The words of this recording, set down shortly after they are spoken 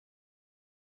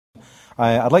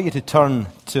I'd like you to turn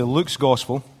to Luke's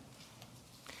Gospel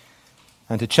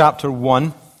and to chapter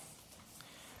 1.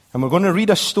 And we're going to read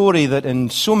a story that in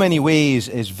so many ways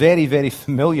is very, very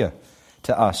familiar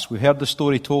to us. We've heard the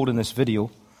story told in this video,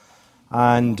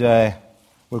 and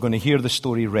we're going to hear the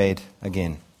story read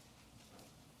again.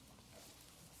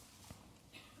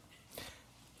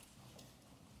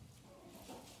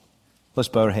 Let's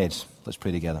bow our heads. Let's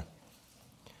pray together.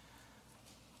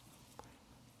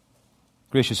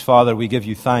 Gracious Father, we give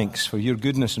you thanks for your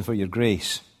goodness and for your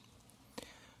grace.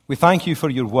 We thank you for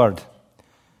your word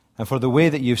and for the way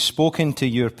that you've spoken to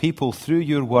your people through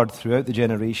your word throughout the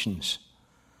generations.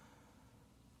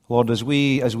 Lord, as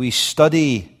we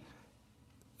study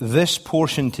this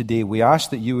portion today, we ask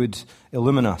that you would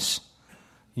illumine us.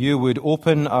 You would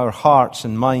open our hearts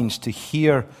and minds to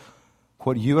hear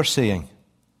what you are saying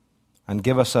and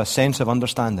give us a sense of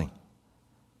understanding.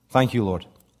 Thank you, Lord,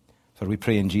 for we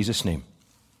pray in Jesus' name.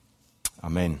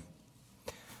 Amen.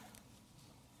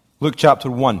 Luke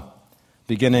chapter 1,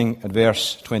 beginning at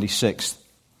verse 26.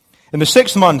 In the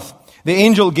 6th month, the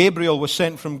angel Gabriel was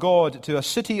sent from God to a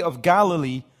city of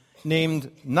Galilee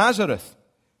named Nazareth,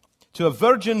 to a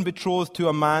virgin betrothed to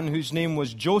a man whose name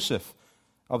was Joseph,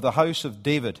 of the house of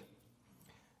David.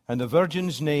 And the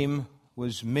virgin's name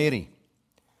was Mary.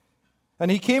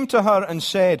 And he came to her and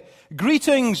said,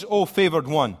 "Greetings, O favored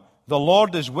one, the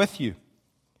Lord is with you."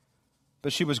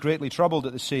 But she was greatly troubled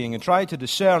at the saying and tried to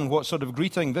discern what sort of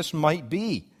greeting this might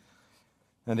be.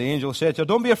 And the angel said to her,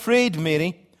 "Don't be afraid,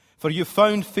 Mary, for you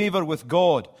found favor with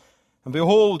God. And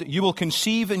behold, you will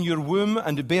conceive in your womb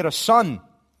and bear a son,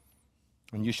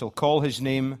 and you shall call his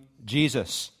name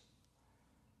Jesus.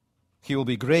 He will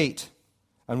be great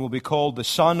and will be called the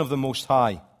Son of the Most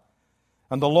High.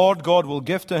 And the Lord God will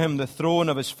give to him the throne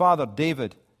of his father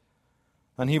David,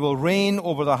 and he will reign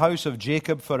over the house of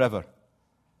Jacob forever.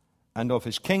 And of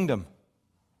his kingdom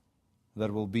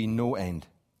there will be no end."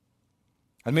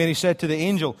 And Mary said to the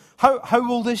angel, How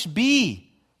will this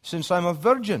be, since I'm a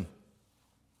virgin?"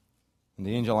 And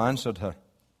the angel answered her,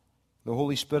 "The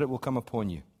Holy Spirit will come upon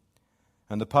you,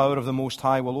 and the power of the Most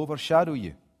High will overshadow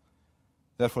you.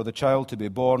 Therefore the child to be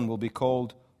born will be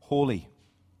called Holy,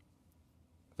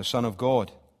 the Son of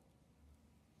God.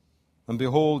 And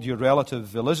behold, your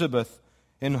relative Elizabeth,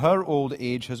 in her old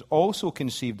age, has also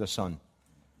conceived a son.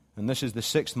 And this is the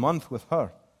 6th month with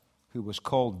her, who was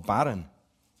called barren.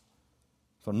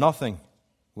 For nothing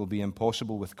will be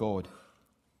impossible with God."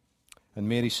 And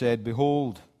Mary said,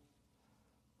 "Behold,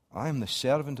 I am the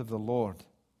servant of the Lord.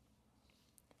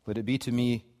 Let it be to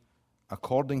me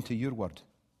according to your word."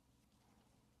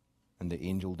 And the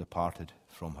angel departed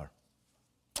from her.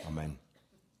 Amen.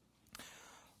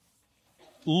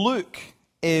 Luke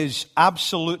is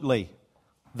absolutely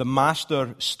the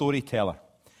master storyteller.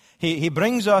 He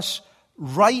brings us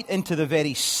right into the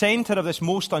very center of this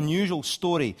most unusual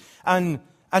story, and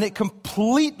it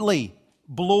completely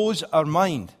blows our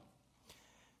mind.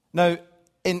 Now,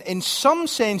 in some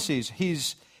senses,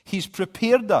 he's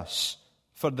prepared us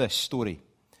for this story.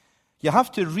 You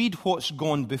have to read what's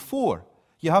gone before.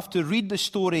 You have to read the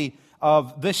story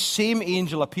of this same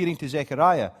angel appearing to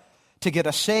Zechariah to get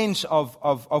a sense of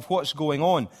what's going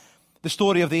on. The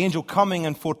story of the angel coming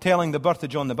and foretelling the birth of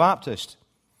John the Baptist.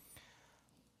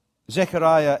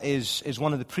 Zechariah is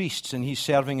one of the priests, and he's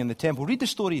serving in the temple. Read the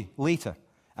story later,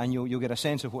 and you'll get a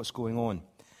sense of what's going on.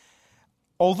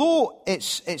 Although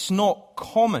it's not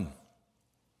common,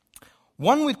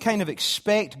 one would kind of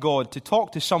expect God to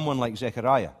talk to someone like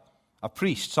Zechariah, a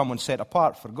priest, someone set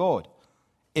apart for God,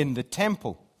 in the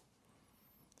temple.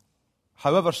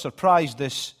 However surprised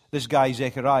this guy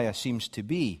Zechariah seems to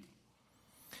be.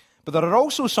 But there are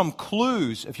also some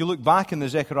clues, if you look back in the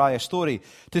Zechariah story,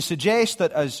 to suggest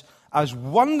that as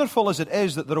wonderful as it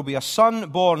is that there will be a son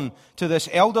born to this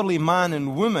elderly man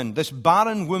and woman, this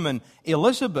barren woman,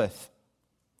 Elizabeth,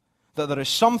 that there is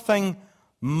something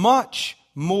much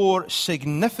more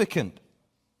significant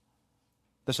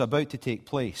that's about to take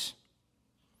place.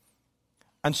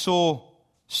 And so,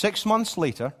 6 months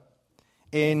later,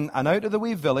 in an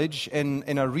out-of-the-way village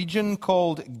in a region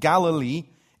called Galilee,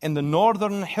 in the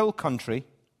northern hill country,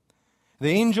 the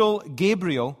angel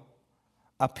Gabriel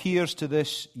appears to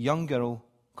this young girl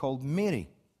called Mary.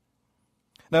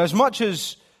 Now, as much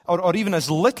as, or even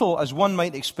as little as one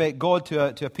might expect God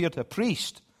to appear to a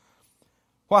priest,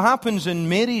 what happens in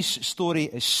Mary's story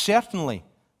is certainly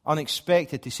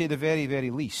unexpected, to say the very, very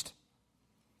least.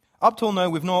 Up till now,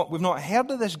 we've not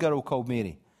heard of this girl called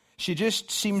Mary. She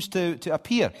just seems to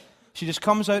appear. She just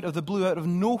comes out of the blue, out of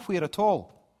nowhere at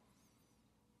all.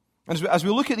 And as we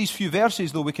look at these few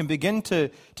verses, though, we can begin to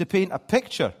paint a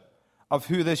picture of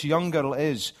who this young girl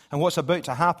is and what's about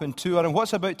to happen to her and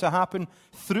what's about to happen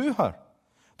through her.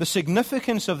 The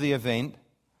significance of the event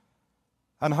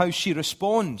and how she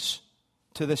responds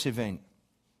to this event.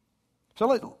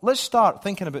 So let's start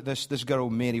thinking about this girl,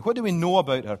 Mary. What do we know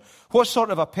about her? What sort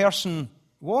of a person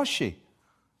was she?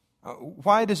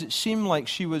 Why does it seem like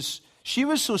she was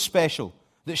so special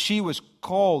that she was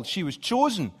called, she was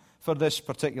chosen for this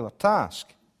particular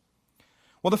task?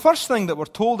 Well, the first thing that we're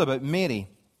told about Mary,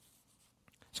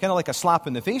 it's kind of like a slap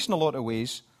in the face in a lot of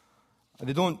ways.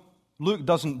 Luke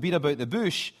doesn't beat about the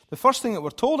bush. The first thing that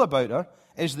we're told about her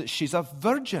is that she's a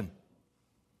virgin.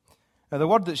 Now, the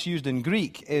word that's used in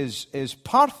Greek is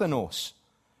parthenos,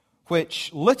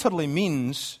 which literally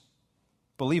means,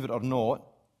 believe it or not,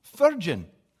 virgin.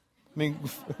 I mean,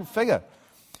 figure.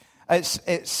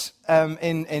 It's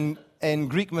in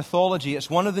Greek mythology, it's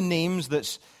one of the names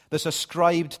that's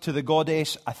ascribed to the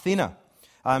goddess Athena,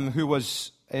 who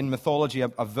was in mythology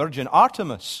a virgin.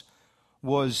 Artemis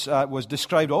was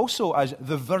described also as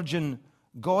the virgin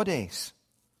goddess.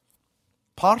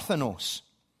 Parthenos.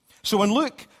 So when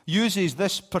Luke uses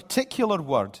this particular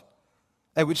word,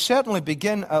 it would certainly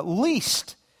begin at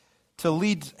least to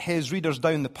lead his readers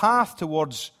down the path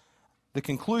towards the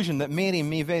conclusion that Mary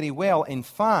may very well, in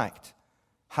fact,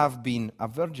 have been a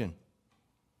virgin.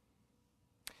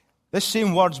 This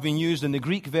same word's been used in the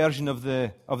Greek version of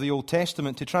the Old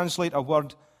Testament to translate a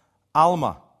word,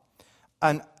 Alma.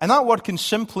 And that word can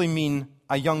simply mean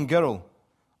a young girl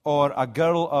or a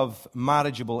girl of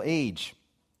marriageable age.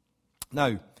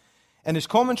 Now, in his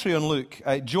commentary on Luke,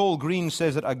 Joel Green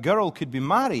says that a girl could be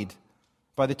married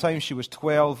by the time she was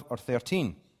 12 or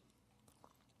 13.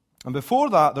 And before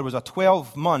that, there was a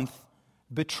 12-month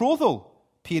betrothal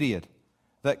period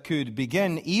that could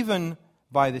begin even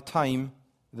by the time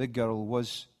the girl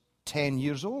was 10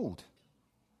 years old.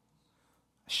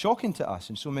 Shocking to us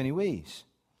in so many ways.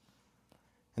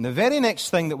 And the very next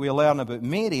thing that we learn about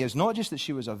Mary is not just that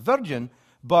she was a virgin,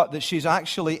 but that she's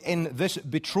actually in this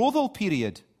betrothal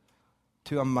period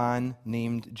to a man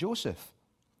named Joseph.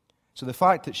 So the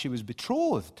fact that she was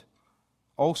betrothed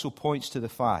also points to the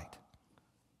fact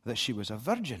that she was a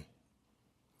virgin.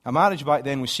 A marriage back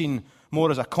then was seen more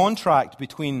as a contract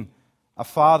between a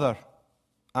father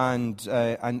and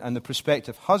the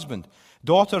prospective husband.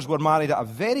 Daughters were married at a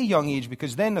very young age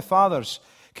because then the fathers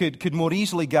could more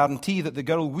easily guarantee that the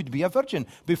girl would be a virgin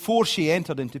before she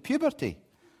entered into puberty.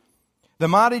 The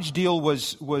marriage deal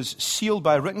was sealed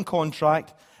by a written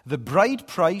contract. The bride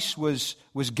price was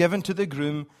given to the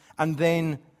groom, and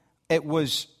then it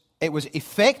was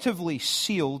effectively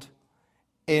sealed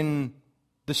in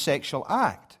the sexual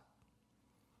act.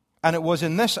 And it was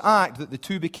in this act that the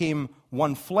two became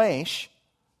one flesh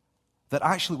that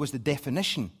actually was the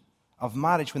definition of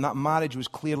marriage, when that marriage was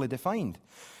clearly defined.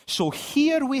 So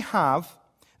here we have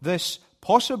this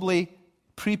possibly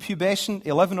prepubescent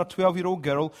 11 or 12-year-old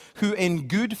girl who in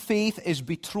good faith is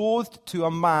betrothed to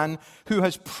a man who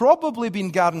has probably been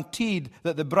guaranteed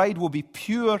that the bride will be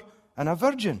pure and a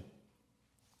virgin.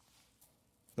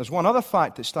 There's one other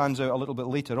fact that stands out a little bit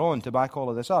later on to back all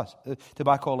of this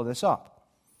up.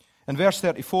 In verse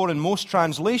 34, in most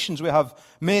translations, we have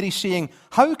Mary saying,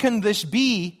 "How can this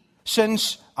be,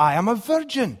 since I am a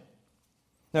virgin?"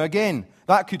 Now again,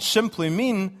 that could simply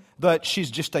mean that she's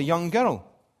just a young girl.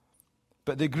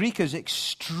 But the Greek is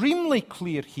extremely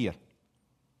clear here.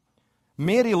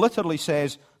 Mary literally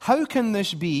says, "How can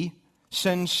this be,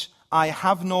 since I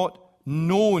have not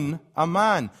known a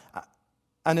man?"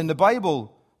 And in the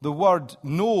Bible, the word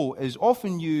know is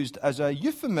often used as a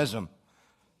euphemism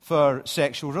for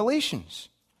sexual relations.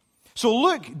 So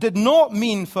Luke did not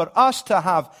mean for us to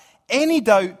have any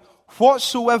doubt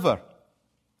whatsoever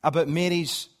about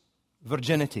Mary's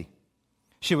virginity.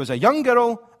 She was a young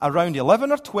girl, around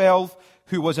 11 or 12,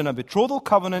 who was in a betrothal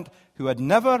covenant, who had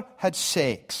never had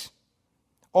sex.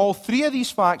 All three of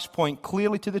these facts point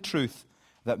clearly to the truth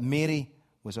that Mary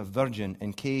was a virgin,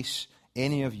 in case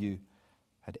any of you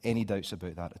had any doubts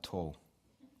about that at all.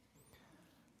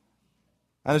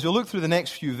 And as we look through the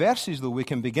next few verses, though, we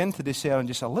can begin to discern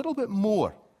just a little bit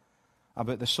more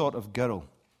about the sort of girl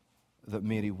that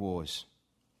Mary was.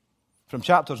 From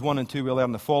chapters 1 and 2, we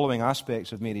learn the following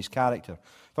aspects of Mary's character.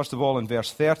 First of all, in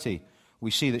verse 30,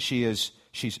 we see that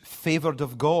she's favored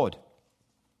of God.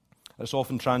 It's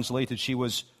often translated, she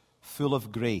was full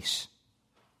of grace.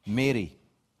 Mary,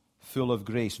 full of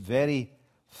grace. Very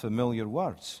familiar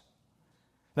words.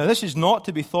 Now, this is not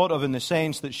to be thought of in the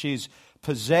sense that she's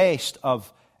possessed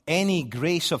of any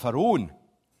grace of her own.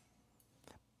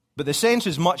 But the sense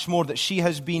is much more that she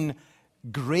has been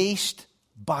graced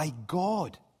by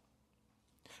God.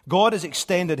 God has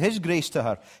extended His grace to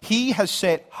her. He has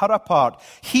set her apart.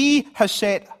 He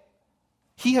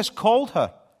has called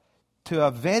her to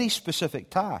a very specific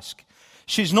task.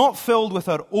 She's not filled with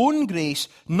her own grace,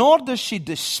 nor does she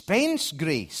dispense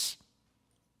grace.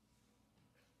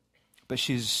 But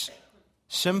she's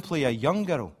simply a young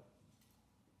girl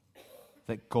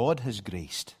that God has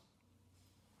graced.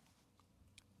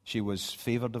 She was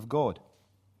favored of God.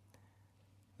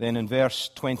 Then in verse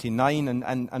 29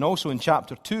 and also in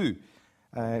chapter 2,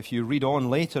 if you read on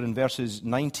later in verses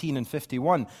 19 and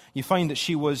 51, you find that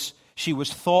she was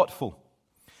thoughtful.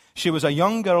 She was a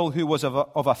young girl who was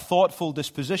of a thoughtful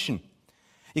disposition.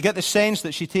 You get the sense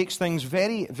that she takes things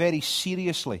very, very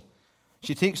seriously.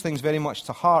 She takes things very much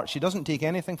to heart. She doesn't take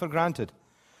anything for granted.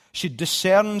 She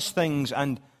discerns things,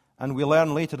 and we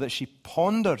learn later that she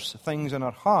ponders things in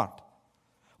her heart,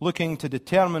 looking to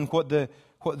determine what the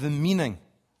meaning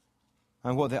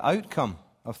and what the outcome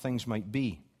of things might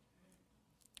be.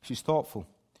 She's thoughtful.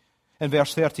 In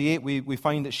verse 38, we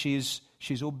find that she's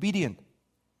obedient.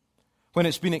 When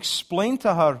it's been explained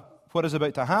to her what is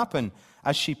about to happen,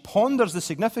 as she ponders the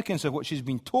significance of what she's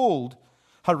been told,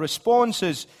 her response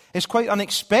is quite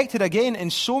unexpected again in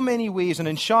so many ways, and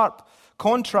in sharp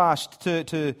contrast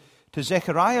to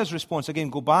Zechariah's response.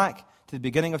 Again, go back to the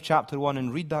beginning of chapter 1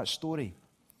 and read that story.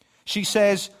 She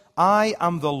says, I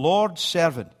am the Lord's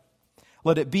servant.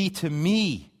 Let it be to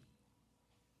me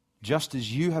just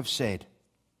as you have said.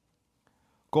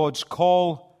 God's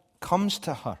call comes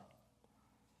to her,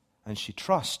 and she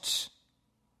trusts,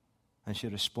 and she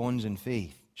responds in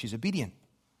faith. She's obedient.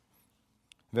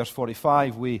 Verse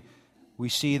 45, we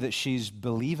see that she's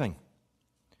believing.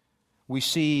 We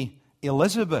see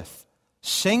Elizabeth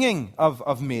singing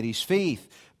of Mary's faith.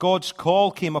 God's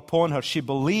call came upon her. She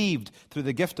believed through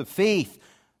the gift of faith,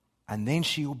 and then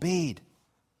she obeyed.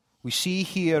 We see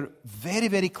here very,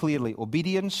 very clearly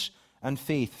obedience and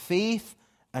faith. Faith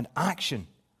and action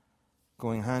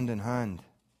going hand in hand.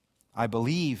 I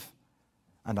believe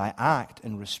and I act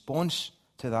in response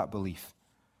to that belief.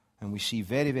 And we see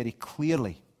very, very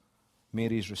clearly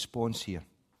Mary's response here.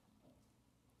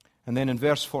 And then in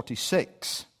verse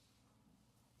 46,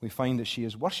 we find that she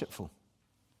is worshipful.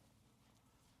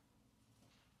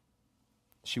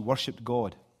 She worshipped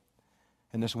God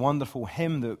in this wonderful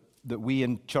hymn that we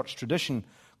in church tradition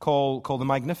call the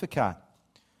Magnificat.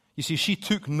 You see, she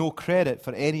took no credit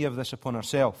for any of this upon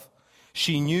herself.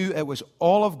 She knew it was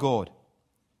all of God,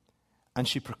 and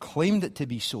she proclaimed it to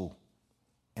be so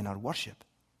in her worship.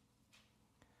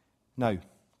 Now,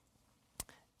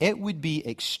 it would be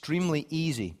extremely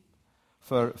easy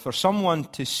for someone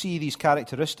to see these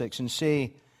characteristics and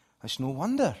say, it's no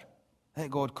wonder that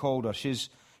God called her. She's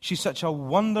such a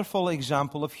wonderful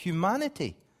example of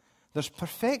humanity. There's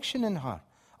perfection in her.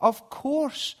 Of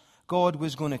course, God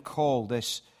was going to call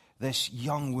this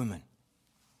young woman.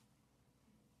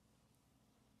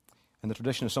 In the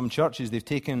tradition of some churches, they've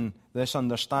taken this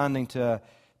understanding to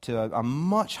a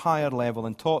much higher level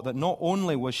and taught that not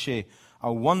only was she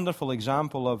a wonderful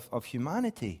example of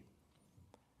humanity,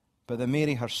 but that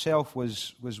Mary herself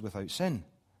was without sin.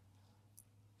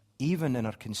 Even in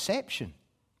her conception,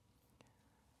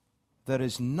 there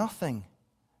is nothing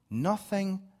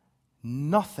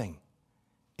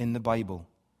in the Bible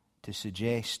to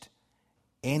suggest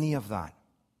any of that.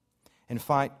 In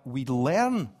fact, we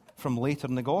learn from later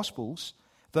in the Gospels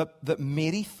that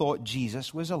Mary thought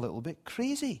Jesus was a little bit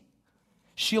crazy.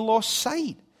 She lost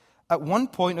sight at one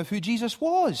point of who Jesus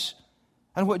was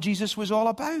and what Jesus was all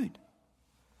about.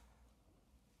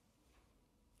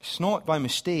 It's not by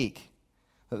mistake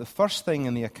that the first thing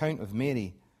in the account of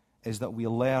Mary is that we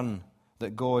learn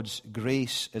that God's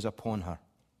grace is upon her.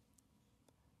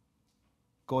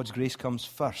 God's grace comes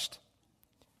first,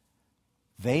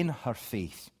 then her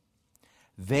faith,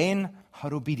 then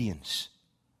her obedience,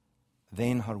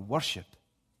 then her worship.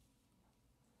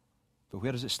 But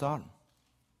where does it start?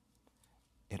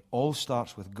 It all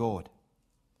starts with God.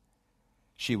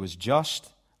 She was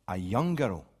just a young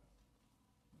girl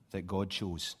that God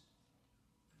chose.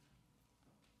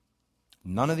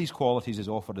 None of these qualities is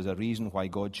offered as a reason why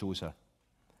God chose her.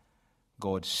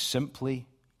 God simply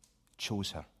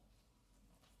chose her.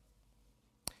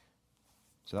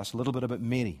 So that's a little bit about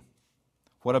Mary.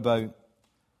 What about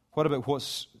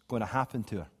what's going to happen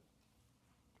to her?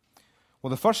 Well,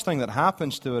 the first thing that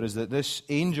happens to her is that this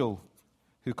angel,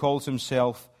 who calls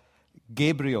himself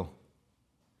Gabriel,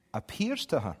 appears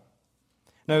to her.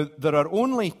 Now, there are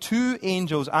only 2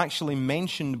 angels actually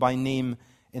mentioned by name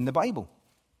in the Bible.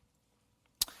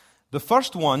 The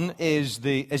first one is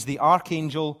the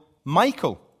archangel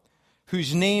Michael,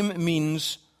 whose name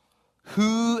means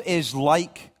 "who is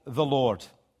like the Lord."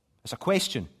 It's a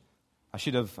question. I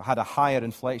should have had a higher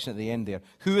inflection at the end there.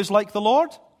 Who is like the Lord?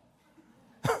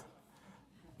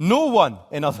 No one,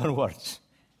 in other words.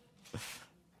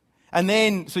 And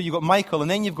then, so you've got Michael, and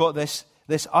then you've got this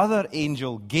other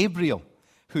angel, Gabriel,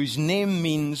 whose name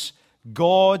means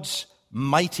God's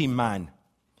mighty man.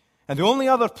 And the only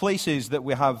other places that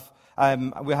we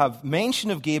have mention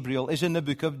of Gabriel is in the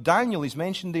book of Daniel. He's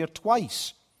mentioned there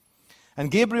twice. And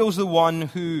Gabriel's the one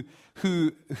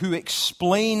who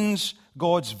explains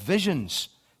God's visions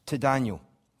to Daniel.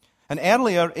 And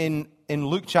earlier in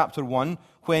Luke chapter 1,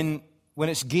 when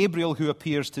it's Gabriel who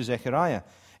appears to Zechariah.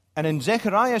 And in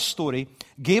Zechariah's story,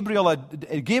 Gabriel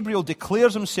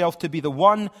declares himself to be the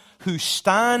one who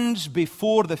stands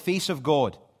before the face of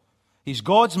God. He's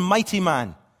God's mighty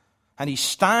man, and he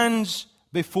stands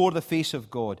before the face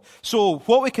of God. So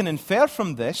what we can infer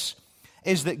from this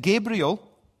is that Gabriel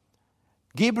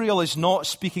is not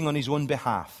speaking on his own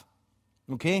behalf.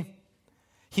 Okay?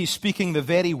 He's speaking the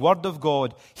very word of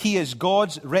God. He is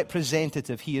God's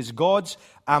representative. He is God's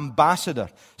ambassador.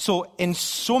 So in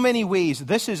so many ways,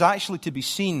 this is actually to be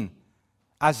seen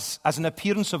as an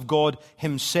appearance of God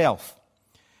himself.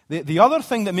 The other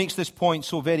thing that makes this point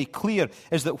so very clear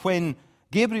is that when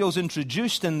Gabriel's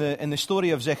introduced in the story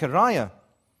of Zechariah,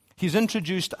 he's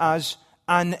introduced as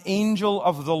an angel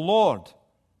of the Lord.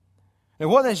 Now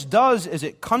what this does is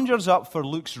it conjures up for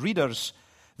Luke's readers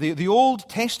the Old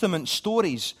Testament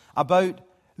stories about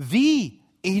the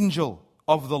angel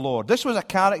of the Lord. This was a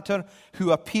character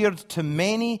who appeared to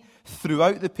many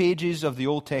throughout the pages of the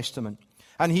Old Testament.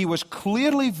 And he was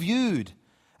clearly viewed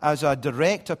as a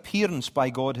direct appearance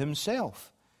by God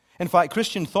himself. In fact,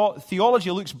 Christian theology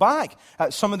looks back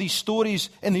at some of these stories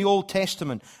in the Old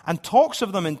Testament and talks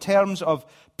of them in terms of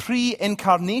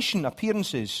pre-incarnation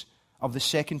appearances of the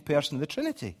second person of the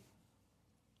Trinity.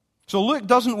 So Luke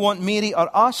doesn't want Mary or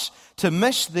us to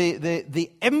miss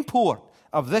the import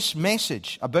of this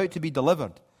message about to be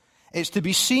delivered. It's to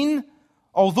be seen,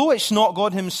 although it's not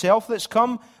God himself that's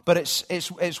come, but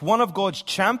it's one of God's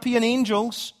champion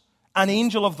angels, an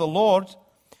angel of the Lord.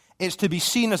 It's to be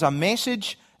seen as a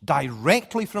message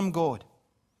directly from God.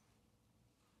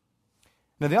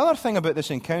 Now, the other thing about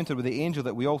this encounter with the angel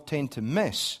that we all tend to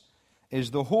miss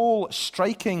is the whole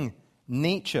striking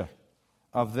nature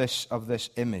of this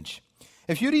image.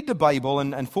 If you read the Bible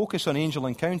and focus on angel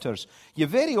encounters, you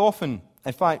very often,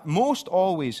 in fact, most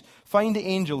always, find the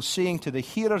angels saying to the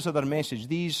hearers of their message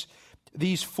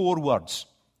these 4 words.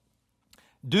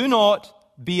 Do not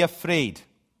be afraid.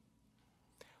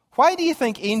 Why do you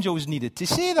think angels needed to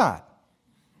say that?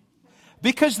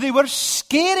 Because they were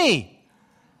scary.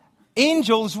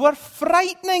 Angels were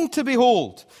frightening to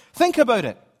behold. Think about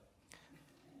it.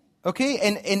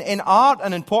 Okay, in art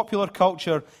and in popular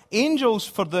culture, angels,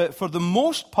 for the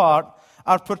most part,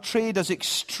 are portrayed as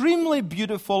extremely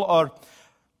beautiful, or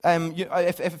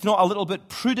if not a little bit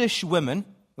prudish women.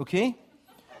 Okay,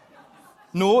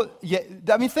 no, yeah,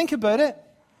 I mean, think about it,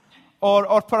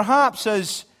 or perhaps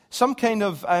as some kind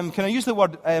of can I use the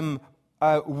word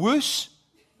woos,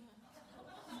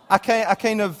 a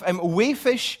kind of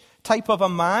waifish type of a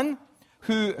man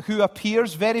who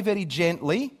appears very, very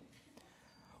gently.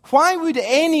 Why would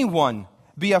anyone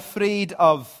be afraid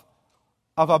of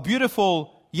a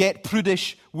beautiful yet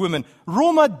prudish woman?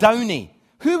 Roma Downey.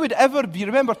 Who would ever be,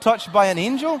 remember Touched by an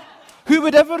Angel? Who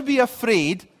would ever be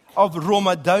afraid of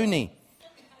Roma Downey?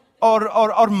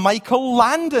 Or Michael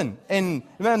Landon in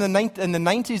the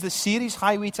 90s, the series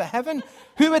Highway to Heaven?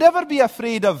 Who would ever be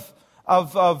afraid of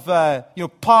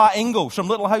Pa Ingalls from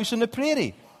Little House on the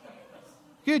Prairie?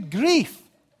 Good grief.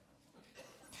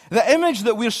 The image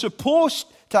that we're supposed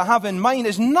to have in mind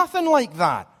is nothing like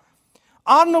that.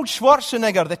 Arnold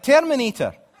Schwarzenegger, the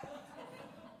Terminator.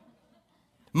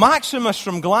 Maximus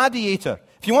from Gladiator.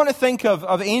 If you want to think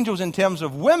of angels in terms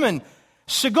of women,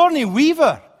 Sigourney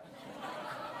Weaver.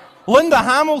 Linda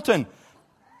Hamilton.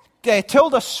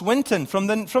 Tilda Swinton from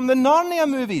the Narnia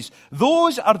movies.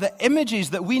 Those are the images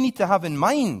that we need to have in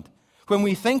mind when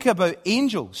we think about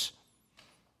angels.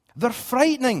 They're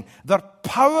frightening. They're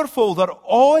powerful. They're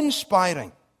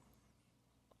awe-inspiring.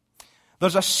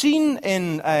 There's a scene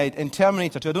in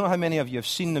Terminator 2. I don't know how many of you have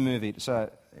seen the movie. It's a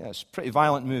pretty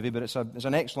violent movie, but it's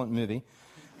an excellent movie,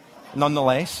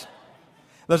 nonetheless.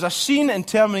 There's a scene in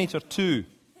Terminator 2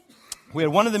 where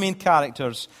one of the main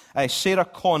characters, Sarah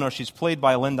Connor, she's played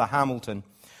by Linda Hamilton.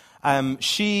 In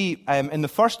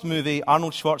the first movie,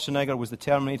 Arnold Schwarzenegger was the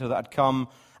Terminator that had come,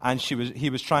 and he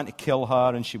was trying to kill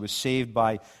her, and she was saved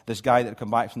by this guy that had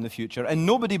come back from the future. And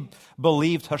nobody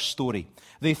believed her story.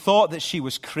 They thought that she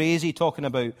was crazy, talking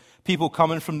about people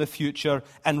coming from the future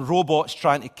and robots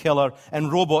trying to kill her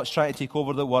and robots trying to take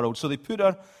over the world. So they put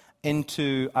her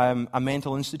into a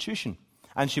mental institution.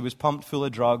 And she was pumped full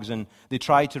of drugs, and they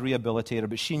tried to rehabilitate her,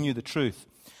 but she knew the truth.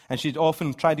 And she'd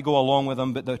often tried to go along with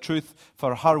them, but the truth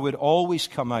for her would always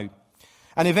come out.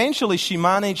 And eventually she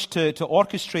managed to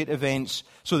orchestrate events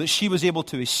so that she was able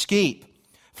to escape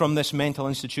from this mental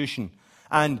institution.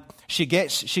 And she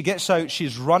gets out,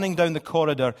 she's running down the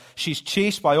corridor, she's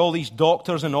chased by all these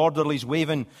doctors and orderlies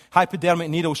waving hypodermic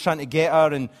needles trying to get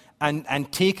her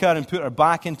and take her and put her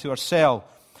back into her cell.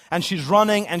 And she's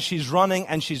running and she's running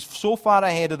and she's so far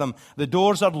ahead of them. The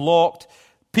doors are locked.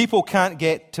 People can't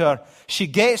get to her. She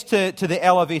gets to the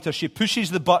elevator. She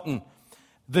pushes the button.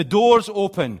 The doors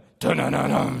open.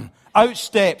 Dun-dun-dun-dun. Out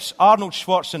steps Arnold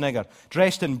Schwarzenegger,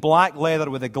 dressed in black leather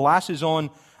with the glasses on,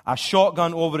 a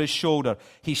shotgun over his shoulder.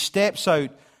 He steps out.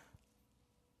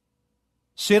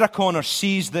 Sarah Connor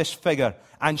sees this figure,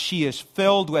 and she is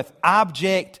filled with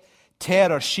abject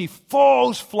terror. She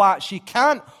falls flat. She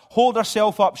can't hold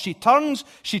herself up. She turns.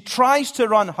 She tries to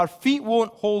run. Her feet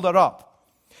won't hold her up.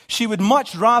 She would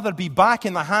much rather be back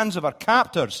in the hands of her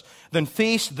captors than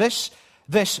face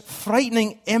this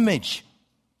frightening image.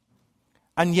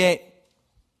 And yet,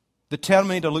 the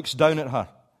Terminator looks down at her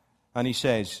and he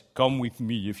says, "Come with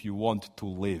me if you want to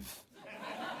live."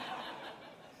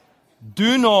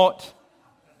 Do not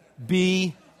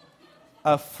be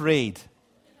afraid.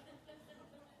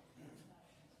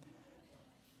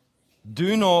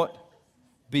 Do not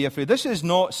be afraid. This is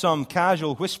not some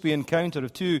casual, wispy encounter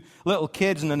of two little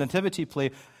kids in a nativity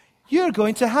play. You're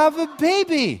going to have a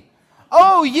baby.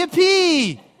 Oh,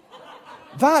 yippee!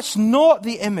 That's not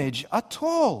the image at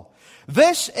all.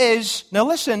 This is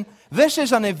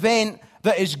an event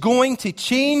that is going to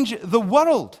change the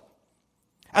world.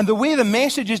 And the way the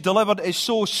message is delivered is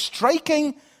so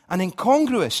striking and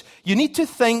incongruous. You need to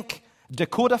think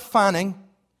Dakota Fanning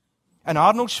and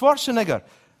Arnold Schwarzenegger.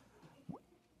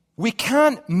 We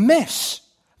can't miss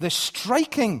the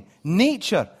striking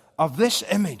nature of this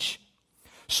image.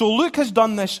 So Luke has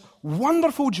done this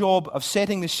wonderful job of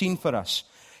setting the scene for us.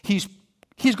 He's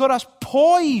got us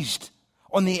poised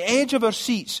on the edge of our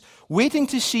seats, waiting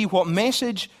to see what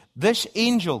message this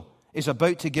angel is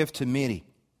about to give to Mary.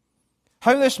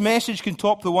 How this message can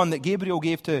top the one that Gabriel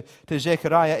gave to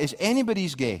Zechariah is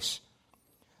anybody's guess.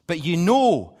 But you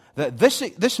know that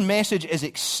this message is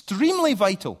extremely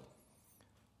vital,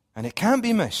 and it can't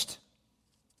be missed.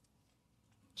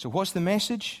 So what's the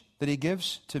message that he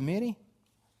gives to Mary?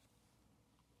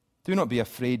 Do not be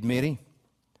afraid, Mary,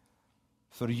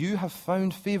 for you have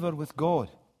found favor with God.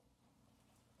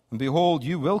 And behold,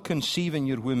 you will conceive in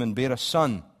your womb and bear a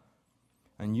son,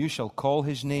 and you shall call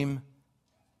his name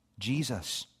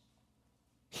Jesus.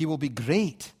 He will be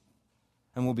great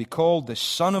and will be called the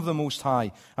Son of the Most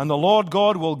High. And the Lord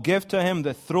God will give to him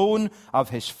the throne of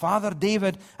his father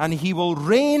David, and he will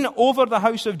reign over the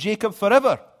house of Jacob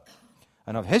forever.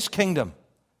 And of his kingdom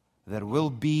there will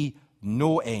be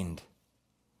no end.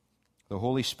 The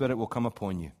Holy Spirit will come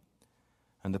upon you,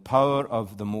 and the power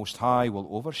of the Most High will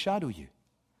overshadow you.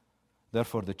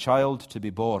 Therefore the child to be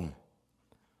born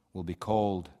will be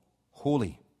called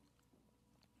Holy,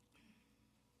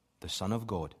 the Son of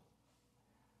God.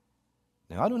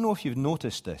 Now, I don't know if you've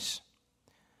noticed this,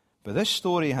 but this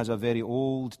story has a very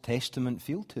Old Testament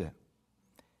feel to it.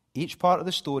 Each part of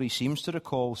the story seems to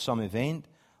recall some event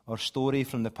or story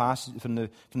from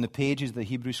the pages of the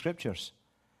Hebrew Scriptures.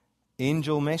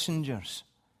 Angel messengers,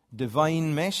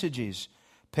 divine messages,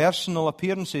 personal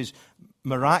appearances,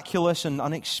 miraculous and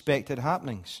unexpected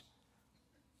happenings.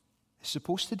 It's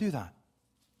supposed to do that.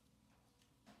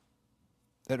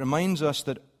 It reminds us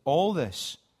that all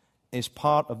this is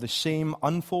part of the same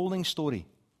unfolding story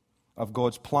of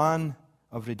God's plan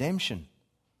of redemption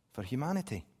for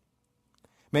humanity.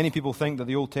 Many people think that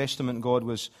the Old Testament God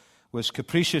was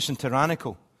capricious and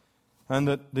tyrannical, and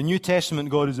that the New Testament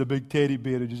God is a big teddy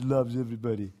bear who just loves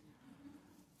everybody.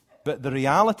 But the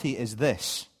reality is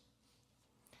this: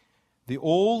 the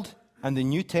Old and the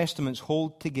New Testaments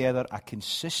hold together a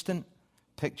consistent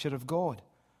picture of God,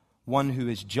 one who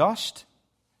is just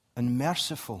and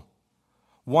merciful,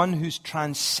 one who's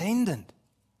transcendent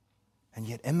and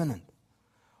yet immanent,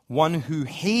 one who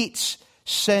hates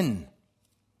sin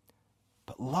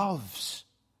but loves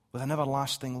with an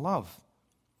everlasting love,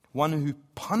 one who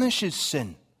punishes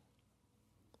sin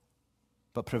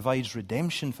but provides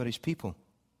redemption for his people.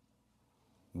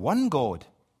 One God,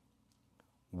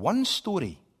 one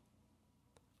story,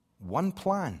 one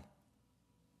plan.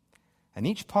 And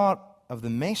each part of the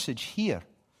message here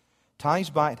ties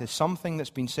back to something that's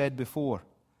been said before.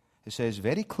 It says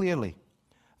very clearly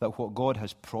that what God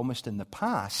has promised in the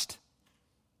past,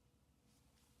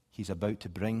 he's about to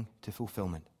bring to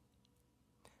fulfillment.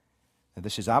 Now,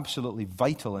 this is absolutely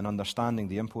vital in understanding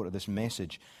the import of this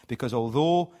message, because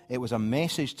although it was a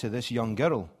message to this young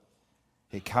girl,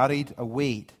 it carried a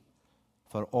weight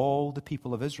for all the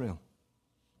people of Israel.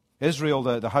 Israel,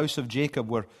 the house of Jacob,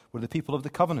 were the people of the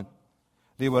covenant.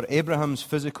 They were Abraham's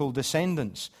physical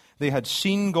descendants. They had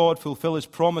seen God fulfill His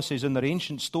promises in their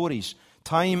ancient stories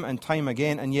time and time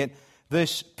again, and yet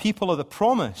this people of the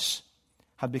promise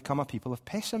had become a people of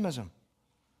pessimism.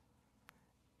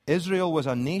 Israel was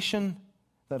a nation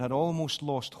that had almost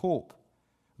lost hope.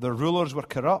 Their rulers were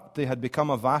corrupt. They had become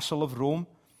a vassal of Rome.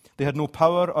 They had no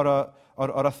power or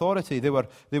authority. They were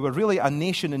really a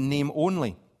nation in name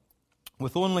only,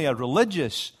 with only a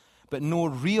religious but no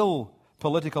real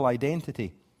political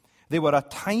identity. They were a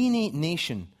tiny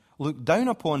nation looked down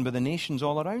upon by the nations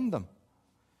all around them.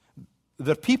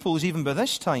 Their peoples, even by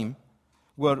this time,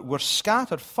 were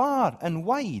scattered far and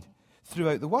wide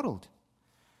throughout the world.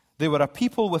 They were a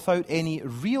people without any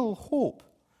real hope.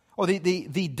 Or they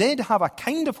did have a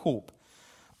kind of hope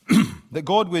that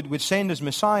God would send His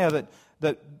Messiah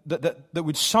that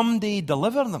would someday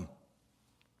deliver them.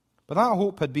 But that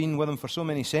hope had been with them for so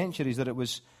many centuries that it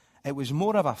was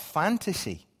more of a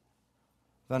fantasy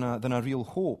than a real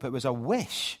hope. It was a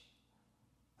wish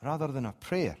rather than a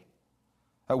prayer.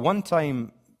 At one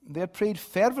time, they had prayed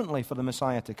fervently for the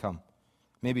Messiah to come.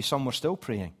 Maybe some were still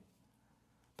praying,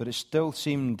 but it still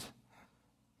seemed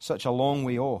such a long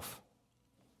way off.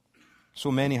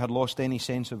 So many had lost any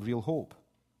sense of real hope.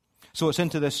 So it's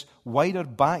into this wider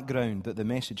background that the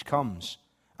message comes,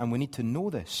 and we need to know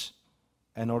this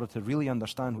in order to really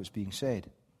understand what's being said.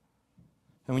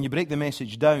 And when you break the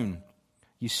message down,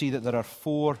 you see that there are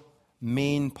 4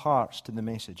 main parts to the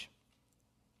message.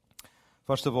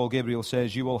 First of all, Gabriel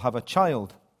says, "You will have a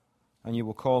child, and you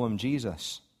will call him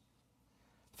Jesus."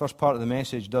 The first part of the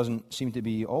message doesn't seem to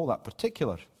be all that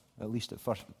particular, at least at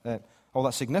first, all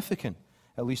that significant,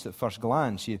 at least at first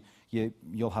glance.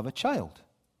 You'll have a child,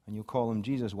 and you'll call him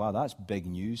Jesus. Wow, that's big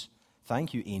news.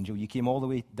 Thank you, angel. You came all the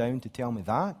way down to tell me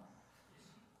that.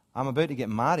 I'm about to get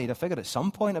married. I figured at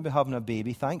some point I'd be having a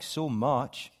baby. Thanks so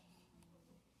much.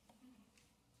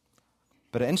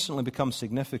 But it instantly becomes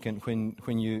significant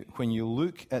when you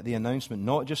look at the announcement,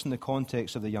 not just in the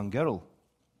context of the young girl,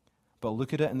 but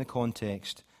look at it in the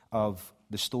context of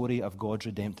the story of God's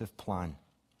redemptive plan.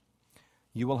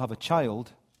 You will have a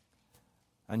child,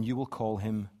 and you will call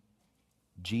him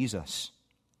Jesus.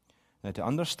 Now, to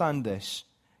understand this,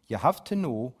 you have to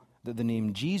know that the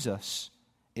name Jesus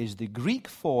is the Greek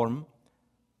form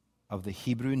of the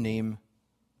Hebrew name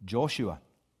Joshua.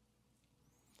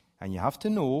 And you have to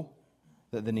know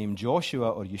that the name Joshua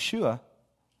or Yeshua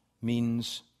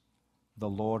means the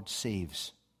Lord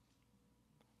saves.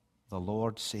 The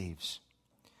Lord saves.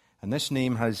 And this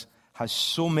name has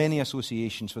so many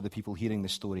associations for the people hearing the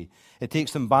story. It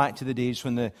takes them back to the days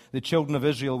when the children of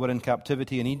Israel were in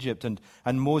captivity in Egypt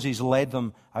and Moses led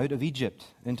them out of Egypt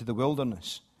into the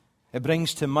wilderness. It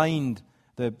brings to mind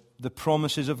the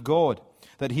promises of God,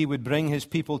 that He would bring His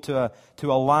people to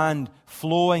a land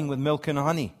flowing with milk and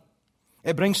honey.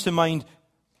 It brings to mind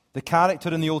the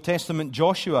character in the Old Testament,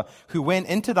 Joshua, who went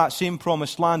into that same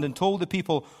promised land and told the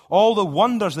people all the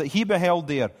wonders that he beheld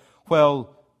there,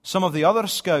 while some of the other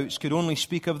scouts could only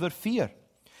speak of their fear.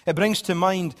 It brings to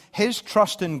mind his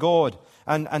trust in God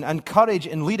and courage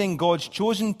in leading God's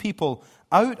chosen people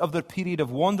out of their period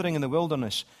of wandering in the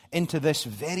wilderness into this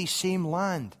very same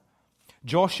land.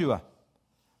 Joshua,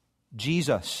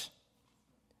 Jesus,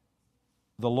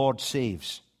 the Lord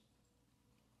saves.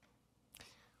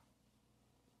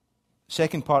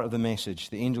 Second part of the message,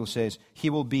 the angel says, He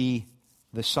will be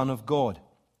the Son of God.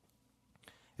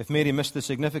 If Mary missed the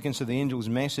significance of the angel's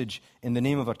message in the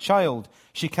name of her child,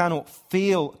 she cannot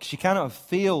have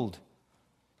failed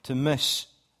to miss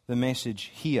the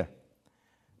message here.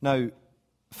 Now,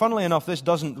 funnily enough, this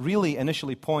doesn't really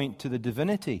initially point to the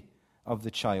divinity of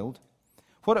the child.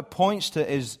 What it points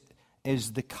to is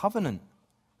the covenant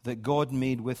that God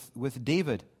made with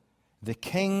David, the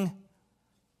king.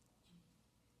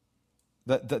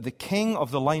 That the king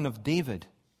of the line of David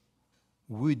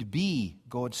would be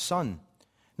God's son.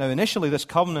 Now, initially, this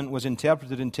covenant was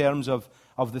interpreted in terms of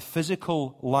the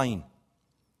physical line,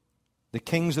 the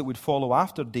kings that would follow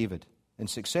after David in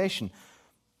succession.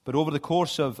 But over the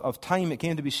course of time, it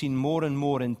came to be seen more and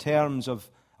more in terms of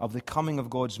the coming of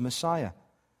God's Messiah.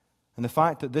 And the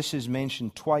fact that this is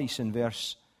mentioned twice in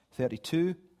verse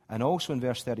 32 and also in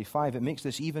verse 35, it makes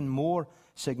this even more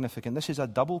significant. This is a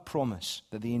double promise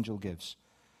that the angel gives.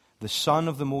 The Son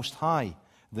of the Most High,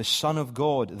 the Son of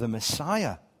God, the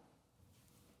Messiah,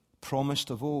 promised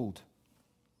of old.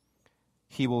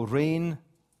 He will reign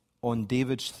on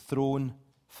David's throne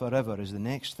forever is the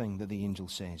next thing that the angel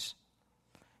says.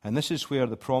 And this is where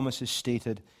the promise is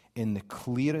stated in the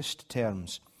clearest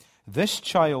terms. This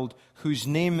child, whose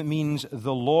name means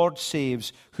the Lord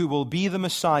saves, who will be the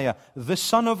Messiah, the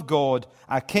Son of God,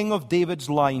 a king of David's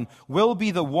line, will be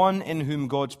the one in whom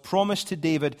God's promise to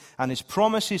David and his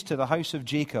promises to the house of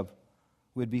Jacob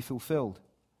would be fulfilled.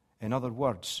 In other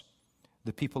words,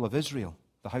 the people of Israel,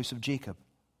 the house of Jacob,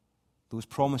 those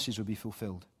promises would be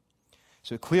fulfilled.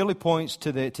 So it clearly points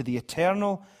to the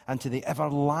eternal and to the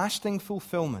everlasting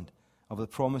fulfillment of the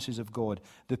promises of God.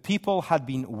 The people had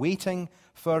been waiting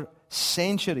for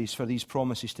centuries for these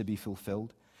promises to be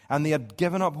fulfilled, and they had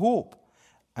given up hope.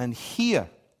 And here,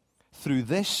 through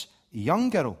this young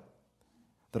girl,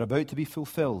 they're about to be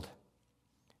fulfilled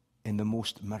in the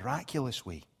most miraculous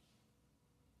way.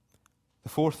 The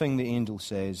fourth thing the angel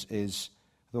says is,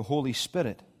 the Holy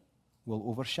Spirit will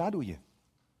overshadow you.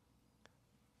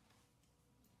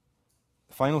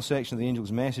 The final section of the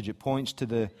angel's message, it points to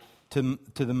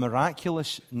the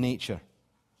miraculous nature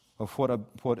of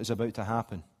what is about to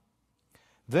happen.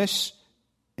 This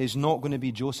is not going to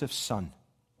be Joseph's son,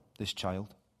 this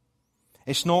child.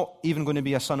 It's not even going to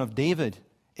be a son of David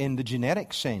in the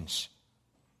generic sense.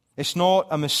 It's not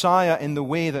a Messiah in the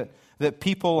way that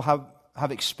people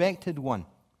have expected one.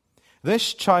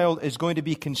 This child is going to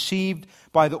be conceived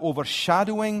by the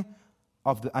overshadowing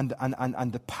of and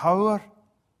the power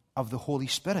of the Holy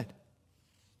Spirit.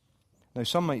 Now,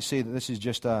 some might say that this is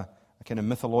just a kind of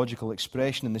mythological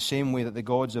expression in the same way that the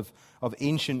gods of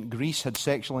ancient Greece had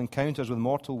sexual encounters with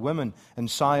mortal women and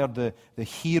sired the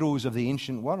heroes of the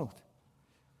ancient world.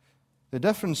 The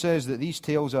difference is that these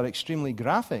tales are extremely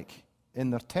graphic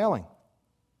in their telling.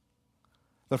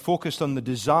 They're focused on the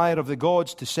desire of the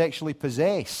gods to sexually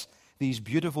possess these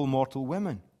beautiful mortal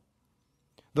women.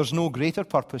 There's no greater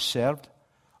purpose served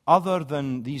other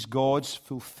than these gods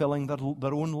fulfilling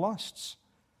their own lusts.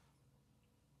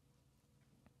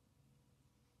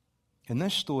 In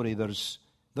this story, there's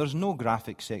no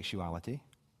graphic sexuality.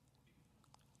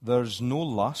 There's no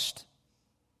lust.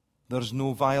 There's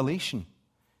no violation.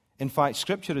 In fact,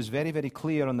 Scripture is very, very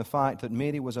clear on the fact that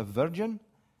Mary was a virgin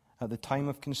at the time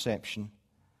of conception,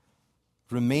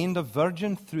 remained a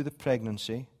virgin through the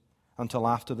pregnancy until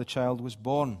after the child was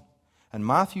born. And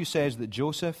Matthew says that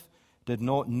Joseph did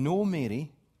not know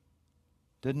Mary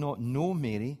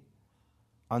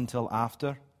until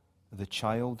after the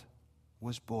child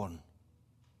was born.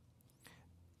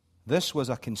 This was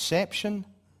a conception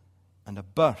and a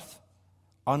birth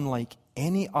unlike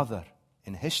any other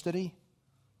in history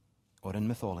or in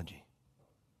mythology.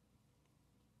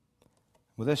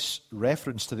 With this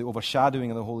reference to the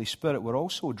overshadowing of the Holy Spirit, we're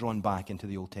also drawn back into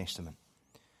the Old Testament.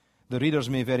 The readers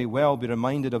may very well be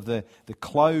reminded of the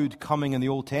cloud coming in the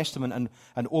Old Testament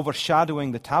and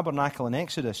overshadowing the tabernacle in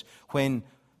Exodus when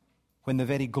the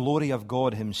very glory of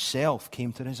God himself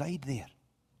came to reside there.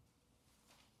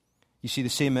 You see the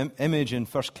same image in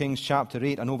 1 Kings chapter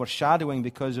 8, an overshadowing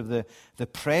because of the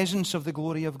presence of the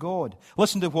glory of God.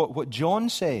 Listen to what John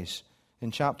says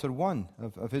in chapter 1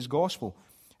 of his gospel.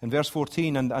 In verse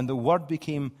 14, and the Word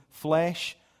became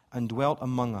flesh and dwelt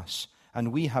among us,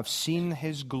 and we have seen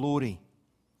his glory,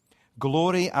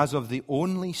 glory as of the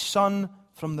only Son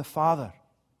from the Father,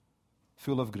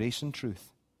 full of grace and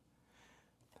truth.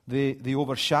 The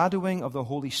overshadowing of the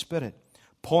Holy Spirit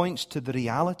points to the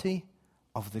reality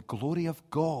of the glory of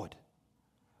God,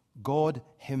 God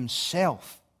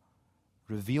himself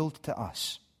revealed to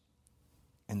us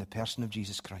in the person of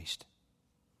Jesus Christ.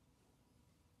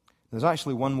 There's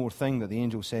actually one more thing that the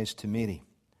angel says to Mary,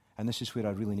 and this is where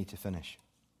I really need to finish.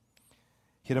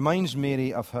 He reminds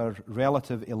Mary of her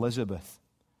relative Elizabeth,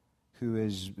 who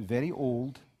is very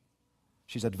old.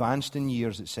 She's advanced in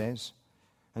years, it says,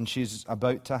 and she's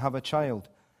about to have a child.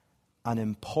 An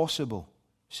impossible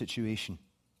situation.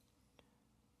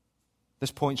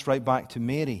 This points right back to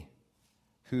Mary,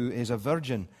 who is a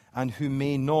virgin and who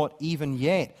may not even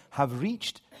yet have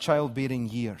reached childbearing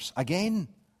years. Again,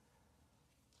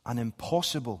 an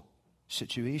impossible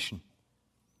situation.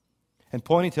 In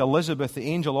pointing to Elizabeth, the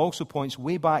angel also points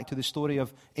way back to the story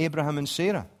of Abraham and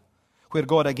Sarah, where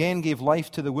God again gave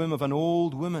life to the womb of an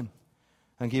old woman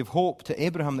and gave hope to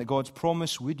Abraham that God's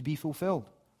promise would be fulfilled.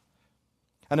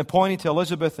 And in pointing to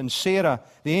Elizabeth and Sarah,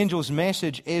 the angel's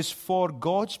message is for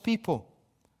God's people.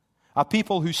 A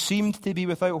people who seemed to be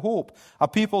without hope. A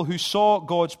people who saw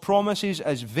God's promises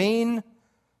as vain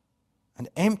and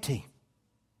empty.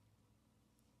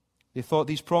 They thought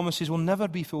these promises will never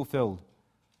be fulfilled.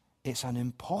 It's an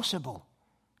impossible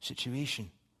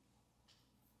situation.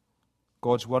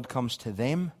 God's word comes to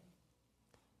them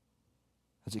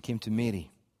as it came to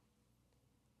Mary,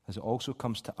 as it also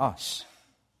comes to us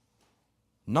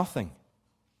Nothing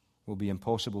will be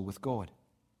impossible with God.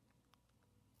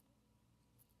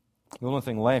 The only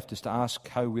thing left is to ask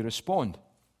how we respond.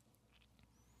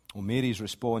 Well, Mary's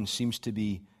response seems to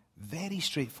be very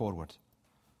straightforward.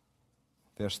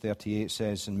 Verse 38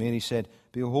 says, "And Mary said,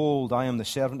 'Behold, I am the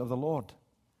servant of the Lord.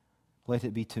 Let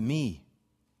it be to me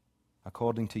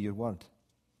according to your word.'"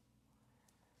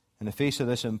 In the face of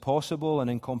this impossible and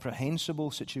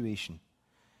incomprehensible situation,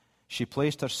 she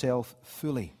placed herself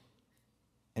fully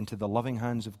into the loving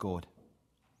hands of God,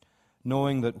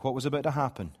 knowing that what was about to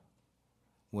happen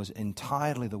was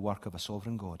entirely the work of a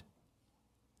sovereign God.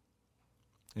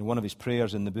 In one of his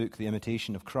prayers in the book, The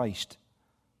Imitation of Christ,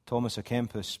 Thomas à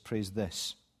Kempis prays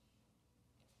this: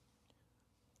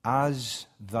 "As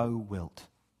thou wilt,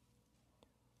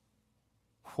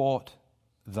 what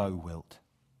thou wilt,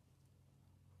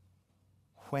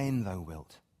 when thou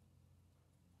wilt."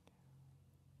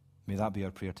 May that be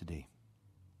our prayer today.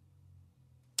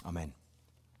 Amen.